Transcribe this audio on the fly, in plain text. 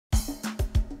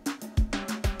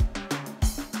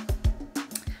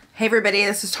Hey everybody,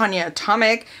 this is Tanya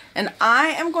Atomic, and I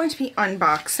am going to be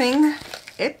unboxing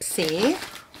Ipsy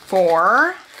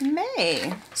for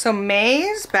May. So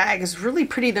May's bag is really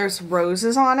pretty. There's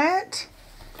roses on it.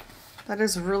 That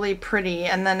is really pretty.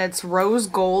 And then it's rose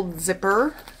gold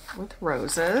zipper with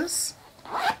roses.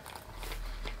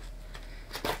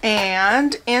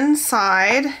 And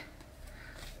inside,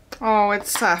 oh,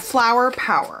 it's Flower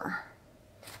Power.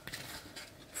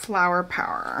 Flower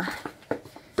Power.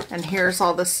 And here's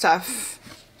all the stuff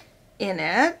in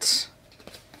it.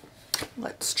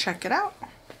 Let's check it out.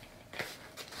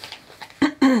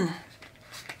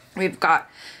 We've got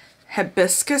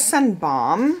Hibiscus and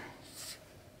Balm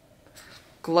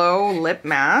Glow Lip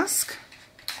Mask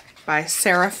by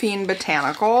Seraphine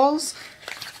Botanicals.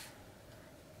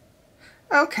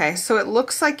 Okay, so it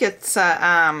looks like it's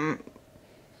like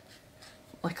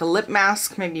a lip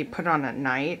mask, maybe you put on at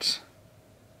night.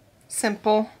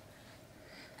 Simple.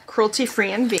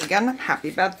 Cruelty-free and vegan. I'm happy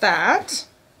about that.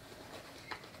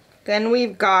 Then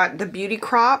we've got the Beauty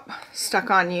Crop Stuck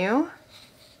on You.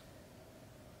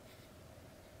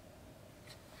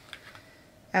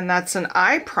 And that's an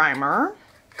eye primer.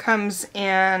 Comes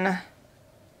in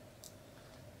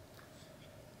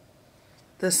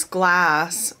this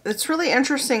glass. It's really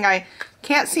interesting. I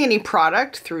can't see any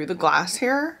product through the glass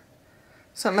here.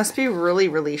 So it must be really,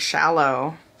 really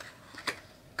shallow.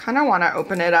 Kind of want to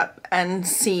open it up and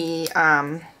see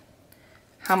how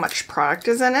much product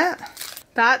is in it.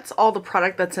 That's all the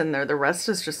product that's in there. The rest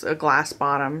is just a glass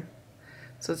bottom.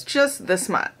 So it's just this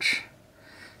much.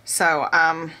 So,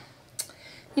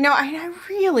 you know,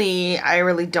 I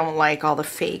really don't like all the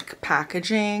fake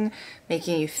packaging,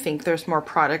 making you think there's more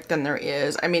product than there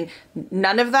is. I mean,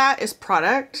 none of that is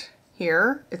product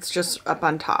here. It's just up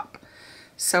on top.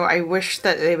 So I wish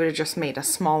that they would have just made a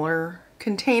smaller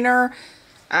container.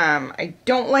 I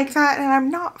don't like that, and I'm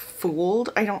not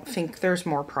fooled. I don't think there's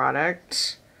more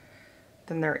product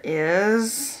than there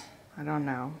is. I don't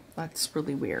know. That's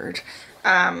really weird.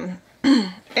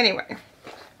 Anyway,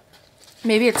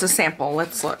 maybe it's a sample.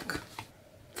 Let's look.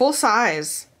 Full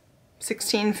size,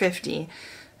 $16.50.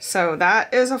 So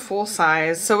that is a full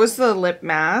size. So is the lip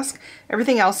mask.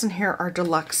 Everything else in here are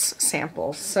deluxe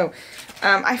samples. So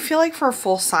I feel like for a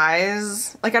full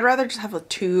size, like I'd rather just have a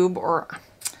tube, or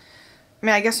I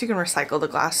mean, I guess you can recycle the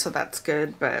glass, so that's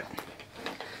good, but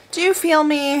do you feel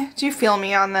me? Do you feel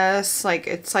me on this? Like,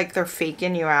 it's like they're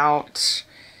faking you out.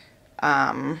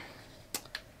 You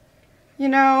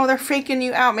know, they're faking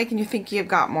you out, making you think you've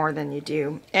got more than you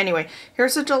do. Anyway,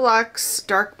 here's a deluxe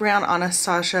dark brown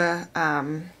Anastasia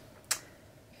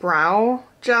brow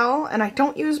gel, and I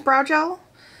don't use brow gel,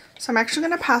 so I'm actually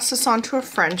going to pass this on to a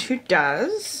friend who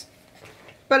does.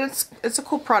 But it's a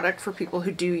cool product for people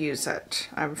who do use it.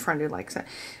 I have a friend who likes it.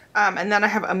 And then I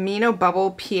have Amino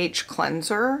Bubble pH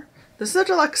Cleanser. This is a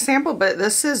deluxe sample, but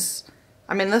this is,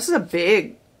 I mean, this is a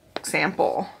big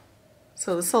sample.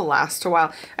 So this will last a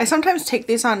while. I sometimes take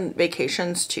these on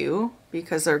vacations too,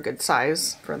 because they're a good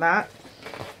size for that.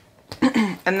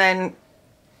 And then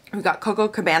we've got Coco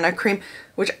Cabana Cream,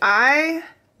 which I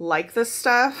like this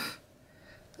stuff.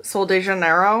 Sol de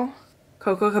Janeiro.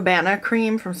 Coco Cabana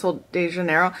cream from Sol de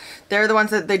Janeiro. They're the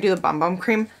ones that they do the Bum Bum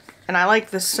cream. And I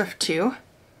like this stuff too.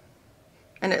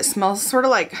 And it smells sort of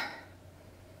like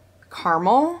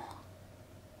caramel.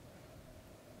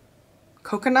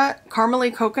 Coconut.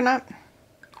 Caramely coconut.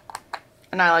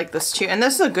 And I like this too. And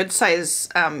this is a good size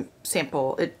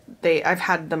sample. I've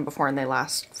had them before and they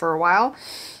last for a while.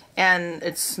 And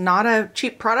it's not a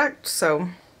cheap product. So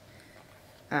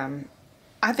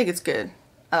I think it's good.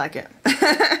 I like it.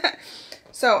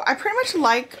 So I pretty much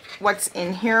like what's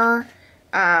in here.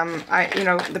 You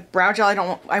know, the brow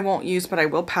gel I won't use, but I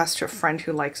will pass to a friend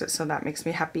who likes it, so that makes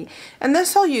me happy. And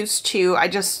this I'll use too. I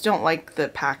just don't like the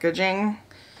packaging.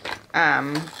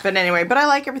 But anyway, but I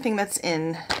like everything that's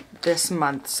in this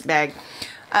month's bag.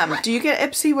 Do you get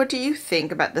Ipsy? What do you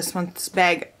think about this month's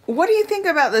bag? What do you think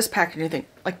about this packaging? Think,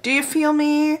 like, do you feel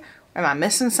me? Am I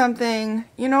missing something?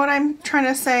 You know what I'm trying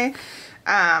to say?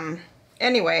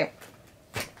 Anyway,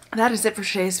 that is it for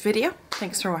today's video.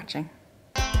 Thanks for watching.